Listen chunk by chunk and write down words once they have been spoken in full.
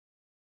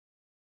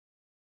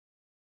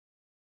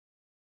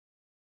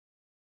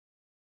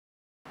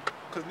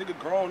cause nigga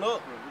grown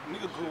up.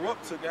 Nigga grew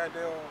up to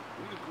goddamn.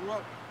 Nigga grew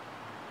up.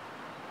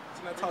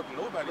 To not talk to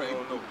nobody you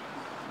don't know.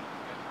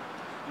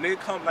 Nigga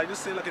come like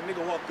just say like a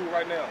nigga walk through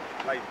right now.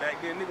 Like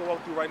back then, nigga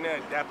walk through right now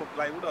and dap up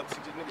like what up,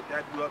 TJ? Nigga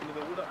dap you up,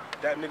 nigga what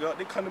up? Dap nigga up.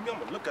 They come to me,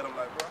 I'ma look at him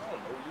like, bro, I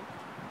don't know you.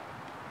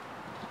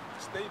 I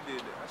stay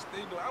did that. I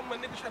stay doing. I'm a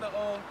nigga try to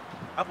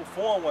I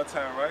performed one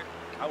time, right?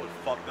 I was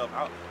fucked up.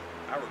 I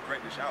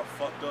regret this shit. I was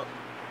fucked up.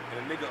 And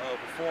a nigga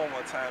performed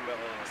one time at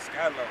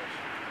Sky Lounge.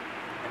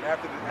 And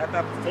after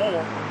I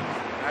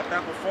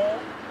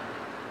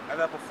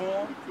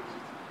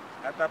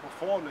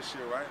performed this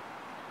shit, right?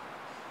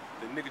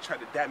 The nigga tried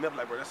to dap me up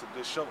like, bro, that's a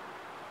good show.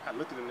 I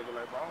looked at the nigga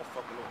like, bro, I don't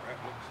fucking know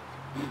rap niggas.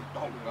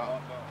 Don't no.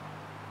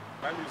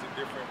 My music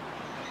different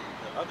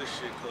than other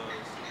shit, cause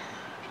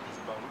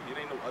it's about me. It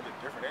ain't no other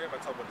different.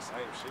 Everybody talk about the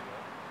same shit,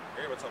 man.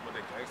 Everybody talk about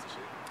that gangster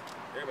shit.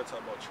 Everybody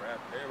talk about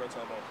trap. Everybody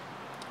talk about.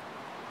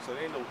 So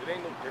it ain't no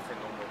different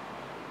no more.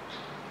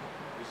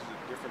 This is a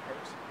different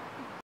person.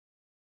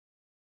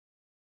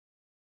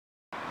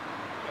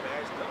 You gotta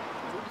ask them.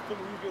 What the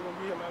fuck you get when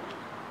we hear my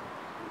music?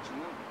 What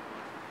you want?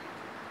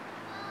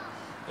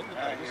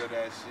 I hear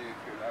that shit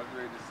because I was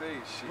ready to say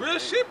shit. Real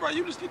shit, bro.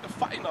 You just get the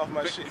fighting off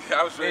my shit.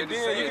 I was ready to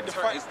say it. It's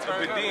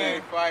turned up.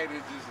 Then fight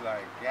is just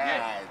like,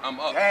 God, I'm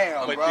up.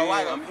 Damn, bro.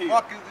 Why the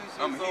fuck is this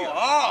shit so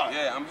hard?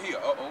 Yeah, I'm here.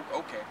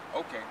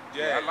 Okay.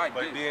 Yeah, I like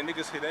this. But then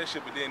niggas hear that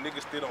shit, but then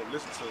niggas still don't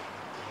listen to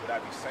what I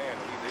be saying.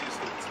 They just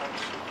hear the tongue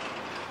shit.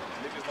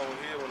 Niggas don't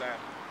hear when I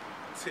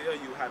tell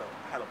you how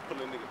to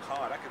pull a nigga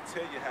card. I can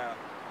tell you how,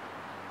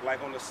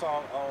 like on the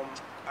song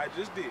I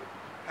just did,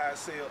 how I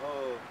said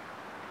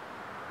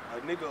a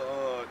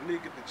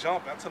nigga get the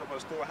jump. I tell about a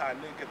story how a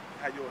nigga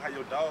how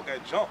your dog got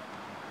jumped,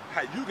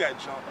 how you got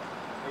jumped,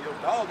 and your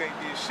dog ain't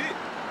did shit.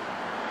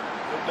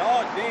 Your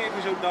dog dead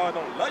because your dog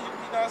don't love you. You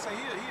know what I'm saying?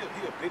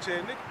 He a bitch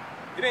ass nigga.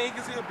 It ain't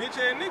because he a bitch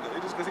ass nigga.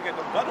 It's just because he got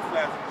the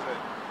butterflies in his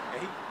head,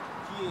 and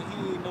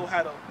he ain't know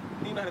how to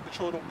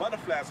control them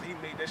butterflies. So he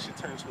made that shit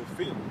turn into a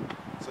film.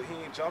 So he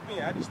ain't jump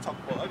in. I just talk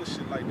about other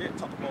shit like that.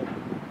 Talk about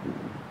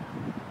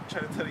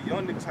trying to tell the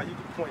young niggas how you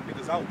can point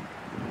niggas out.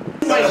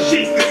 Like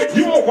shit,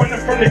 you won't run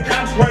from the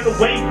cops right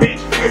away,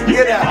 bitch.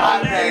 Get a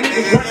hot bag,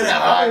 nigga. Get a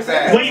hot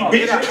bag. Wait,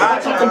 bitch.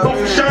 I'm talking about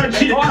from shine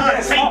shit to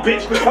contact,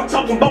 bitch. I'm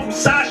talking about from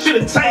side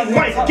shit to tank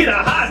white. Get a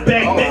hot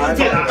bag, nigga.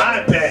 Get a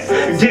hot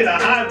bag. Get a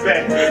hot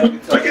bag.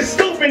 Look at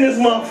scoop in this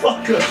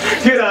motherfucker.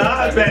 Get a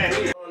hot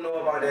bag.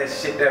 That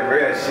shit, that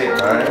real shit,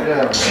 man.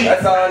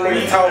 That's all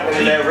niggas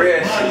talking, that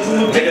real shit.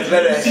 Niggas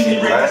love that shit,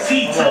 man.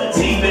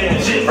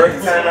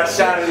 First time I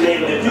shot a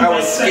nigga, I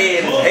was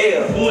scared as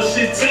hell. For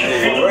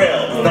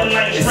real.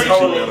 It's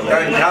holy,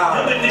 thank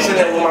God.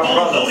 Chillin' with my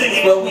brother.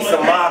 Well, we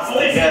some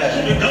mobsters,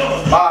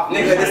 yeah. Mob,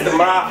 nigga, this the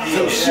mob.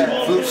 Blue shit.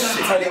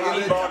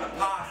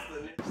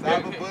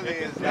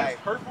 Cyberbullying is like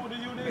hurtful to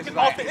you, nigga. It's Get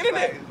like, off the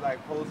internet. It's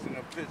like posting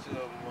a picture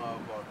of a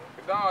motherfucker.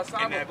 No,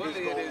 and that bitch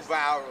go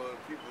viral and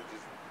people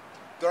just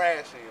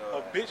thrashing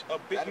a bitch,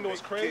 you know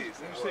what's crazy?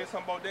 When you said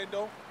something about that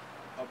though,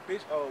 a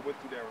bitch went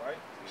through that, right?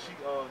 She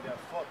got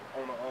fucked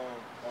on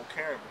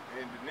camera,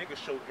 and the nigga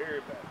showed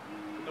everybody.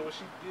 You know what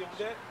she did with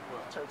that?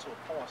 Turned to a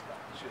porn star.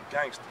 She a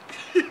gangster.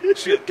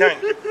 She a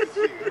gangster.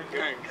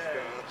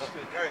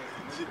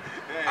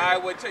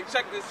 Alright, well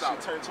check this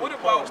out. What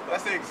about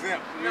that's an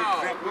exempt.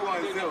 No, we're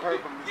gonna exempt her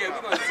from this. Yeah,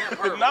 we're gonna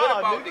exempt her. What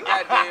about the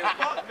goddamn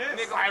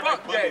nigga?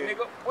 Fuck that,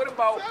 nigga. What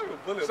about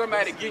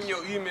somebody getting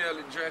your email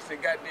address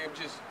and goddamn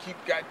just keep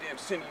goddamn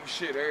sending you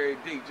shit every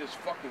day, just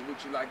fucking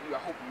with you like you? I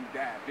hope you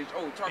die, bitch.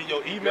 Oh, talking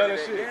your email and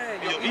shit.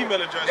 Yeah, your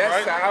email address, that's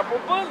right? That's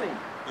cyberbullying.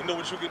 You know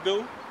what you can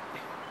do?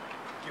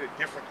 Get a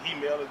different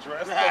email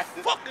address. What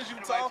the fuck is you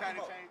talking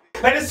about?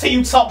 Let us see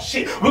you talk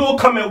shit. We will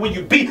come in where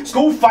you be.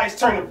 School fights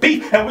turn to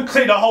beef, and we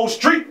clear the whole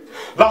street.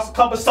 Lost a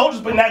couple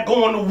soldiers, but not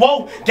going to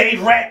war.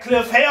 Gave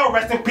Radcliffe hell,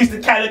 rest in peace to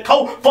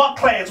Calico. Fuck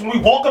class, when we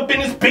walk up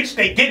in this bitch,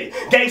 they get it.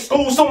 Gave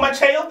school so much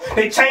hell,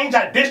 they changed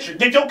our district.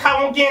 Get your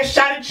car on getting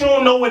shot at, you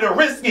don't know where the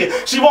risk is.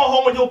 She walk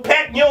home with your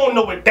pack, you don't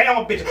know it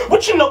down, bitch.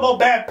 What you know about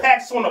bad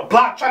packs on the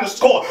block trying to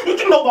score? You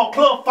can know about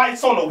club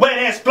fights on the wet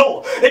ass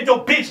floor. If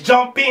your bitch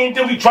jump in,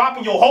 then we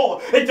dropping your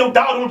whore. If your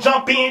dog don't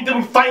jump in, then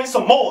we fighting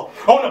some more.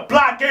 On the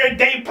block every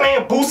day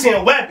playing Boosie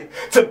and Webby.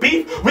 To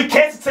beef, we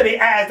cancer to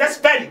their eyes, that's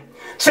fatty.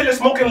 Chillin'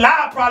 smoking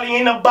loud, probably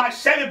ain't up by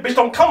Chevy. Bitch,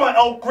 don't come on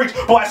Elkridge.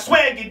 Boy, I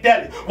swear I get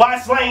deadly.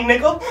 Wide lane,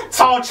 nigga.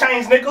 Tall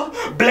chains,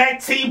 nigga. Black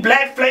tea,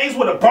 black flames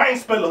with a brain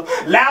spiller.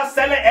 Loud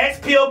selling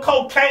XPL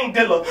cocaine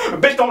dealer.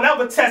 Bitch, don't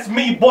ever test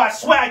me, boy, I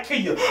swear I kill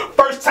you.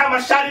 First time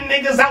I shot at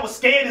niggas, I was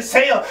scared as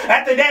hell.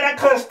 After that, I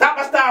couldn't stop,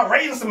 I started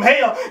raising some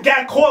hell.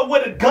 Got caught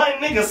with a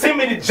gun, nigga, sent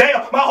me to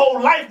jail. My whole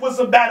life was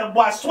a battle,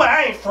 boy, I swear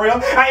I ain't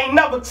frail. I ain't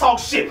never talk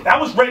shit, I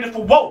was ready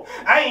for war.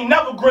 I ain't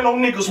never grin on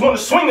niggas, wanna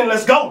swing and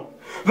let's go.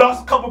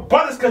 Lost a couple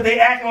brothers cause they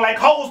acting like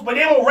hoes, but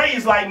they don't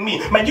raise like me.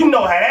 Man, you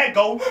know how that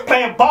go.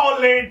 Playing ball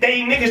every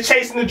day, niggas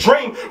chasing the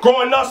dream.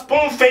 Growing up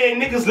spoon-fed,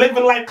 niggas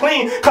living like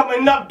clean.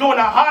 Coming up doing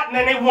a hot and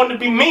then they want to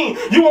be mean.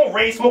 You won't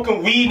raise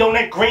smoking weed on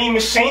that green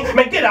machine.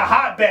 Man, get a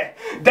hot back.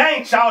 That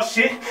ain't y'all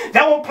shit.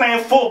 That one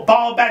playing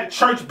football by the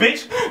church,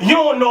 bitch. You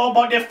don't know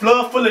about that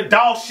flood full of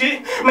dog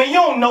shit. Man, you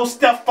don't know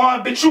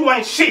Stephon, bitch. You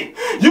ain't shit.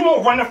 You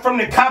won't running from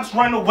the cops,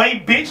 run away,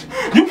 bitch.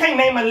 You can't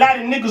name a lot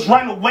of niggas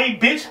run away,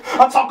 bitch.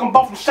 I'm talking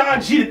about from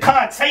Sean G to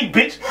Conte,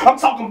 bitch. I'm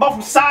talking about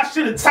from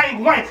Sasha to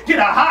Tank Wayne. Get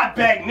a hot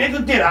bag,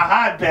 nigga. Get a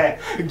hot bag.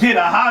 Get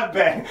a hot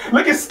bag.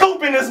 Look at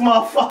Scoop in this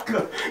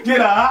motherfucker. Get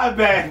a hot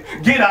bag.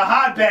 Get a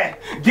hot bag.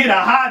 Get a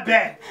hot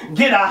bag.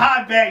 Get a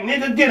hot bag,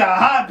 nigga. Get a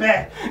hot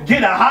bag.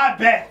 Get a hot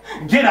bag.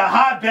 Get a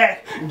hot bag.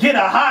 Get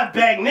a hot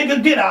bag,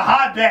 nigga. Get a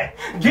hot bag.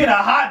 Get a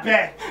hot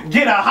bag.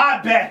 Get a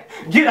hot bag.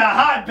 Get a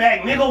hot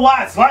bag, nigga.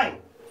 Why it's lame?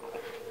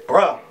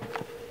 Bruh.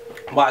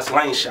 Why it's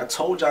lame shit? I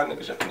told y'all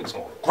niggas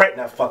gonna regret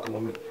that fucking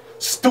with me.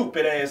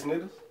 Stupid ass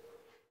niggas.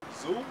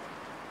 Zoo is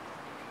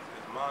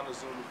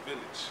Montezuma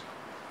Village,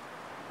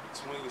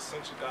 between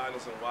Central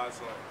Gardens and Watts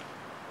Lane.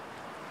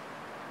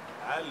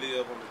 I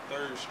live on the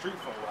 3rd Street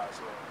from Watts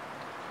Lane.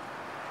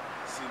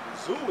 See, the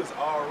zoo is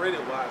already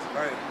Watts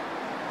Lane,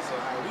 so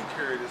how we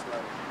carry this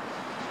like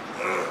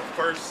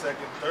 1st,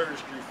 2nd, 3rd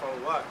Street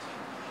from Watts.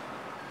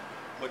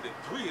 But the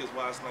 3 is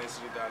Watts Lane,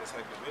 Central Gardens,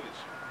 Hector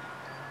Village.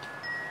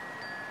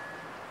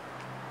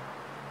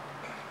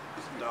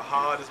 The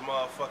hardest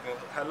motherfucking,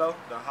 hello?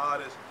 The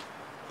hardest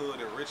hood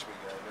in Richmond,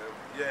 goddamn.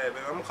 Yeah,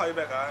 baby, I'm gonna call you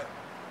back, alright?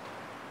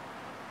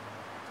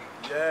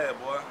 Yeah,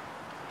 boy.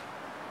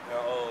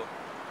 Now,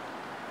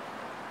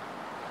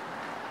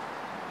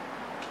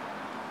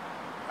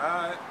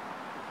 alright.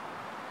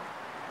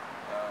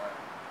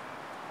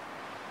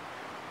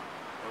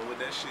 And what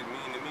that shit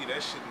mean to me,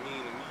 that shit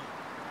mean to me.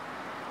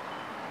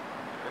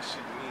 That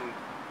shit mean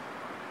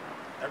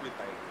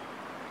everything to me.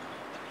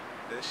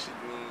 That shit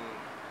mean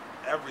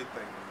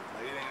everything to me.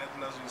 Like, it ain't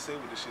nothing else you can say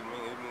what this shit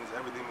mean. It means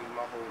everything, means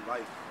my whole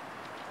life.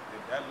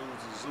 If I lose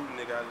the zoo,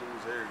 nigga, I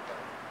lose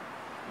everything.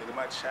 Nigga,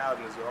 my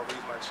child in the zoo. I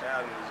raised my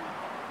child in the zoo.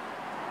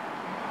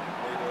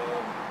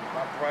 Nigga,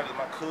 my brother,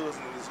 my cousin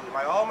in the zoo.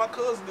 Like, all my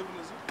cousins live in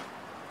the zoo.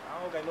 I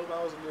don't got nobody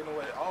else living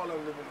away. All of them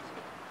live in the zoo.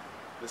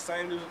 The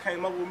same niggas who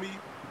came up with me.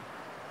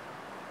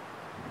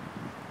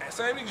 And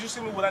same niggas, you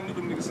see me when I knew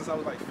them niggas since I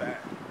was like 5.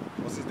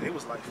 Well, since they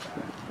was like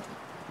 5.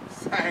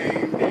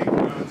 Same nigga.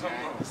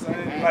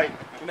 Same, like,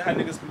 you know how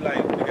niggas be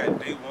like, they got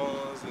day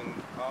ones and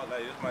all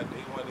that. It's my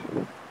day one.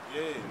 And,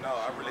 yeah, no,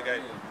 I really got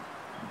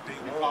day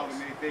ones. Calling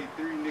me day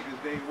 3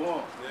 niggas day 1.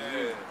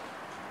 Yeah.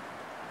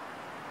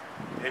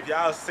 If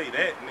y'all say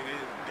that, nigga,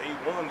 day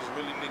 1 is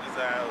really niggas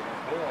out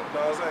born. You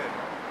know what I'm saying?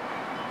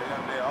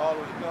 They all,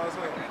 you know what I'm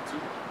saying?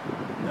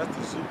 That's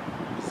the zoo.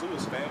 The zoo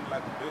is family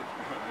like a bitch.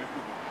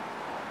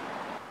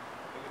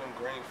 Look at them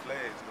green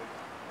flags, nigga.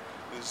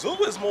 The zoo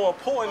is more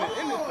important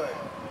than anything.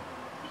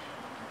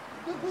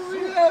 Look who we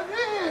have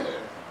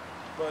here.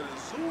 But the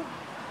zoo.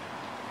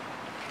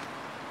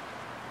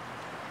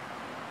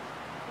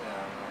 Yeah,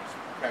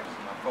 I'm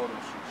practicing my photo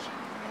shoot shit, you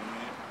know what I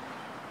mean?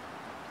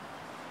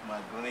 My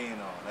glean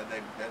on.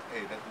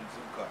 Hey, that's them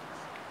zoo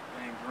colors.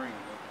 They ain't green,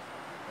 though.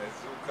 That's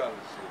zoo color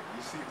shit.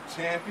 You see the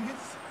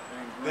champions?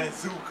 That's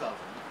zoo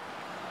color.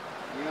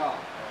 No.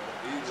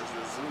 These is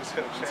the zoo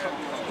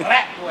champions.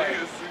 Black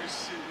players.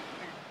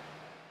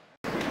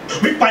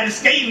 We fight a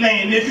skate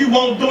lane. If you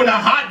won't do it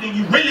hot, then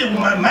you really with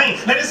my man.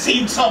 Let us see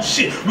you talk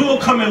shit. We will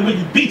come in when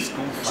you beat.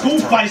 School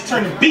fights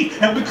turn to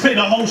beef, and we clear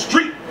the whole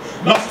street.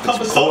 Lost a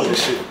couple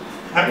soldiers.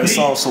 That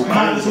song so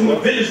crazy. In the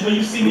village when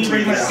you see me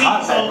raise my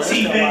seats on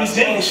T, baby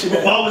James.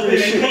 With ballers that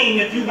they clean,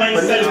 if you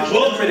ain't selling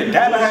drugs, ain't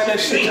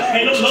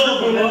no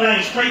love on the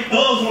line, straight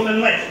thugs on the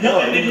line.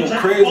 Young niggas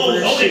drink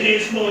clothes, all they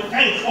heads flowing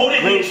pain, all they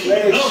heads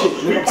shooting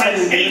guns. We fight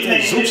a skate lane.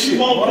 If you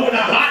won't do it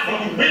hot,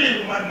 then you really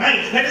with my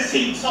man. Let us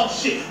see you talk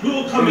shit. We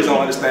will come in.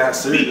 Don't understand how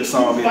serious this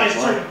song is. Fights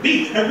turn to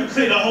beef, and we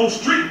clear the whole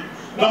street.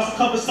 Lost a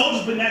couple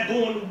soldiers, but not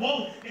going to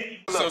war.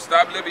 So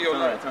stop living your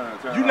life.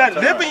 You're not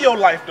living your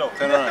life though.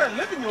 That's not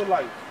living your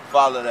life.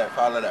 Follow that,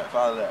 follow that,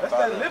 follow that. That's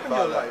not living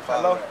your life,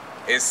 hello?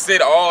 And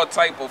sit all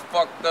type of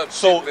fucked up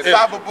so shit.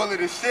 Stop a bullet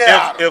and shit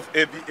out. If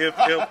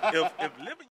living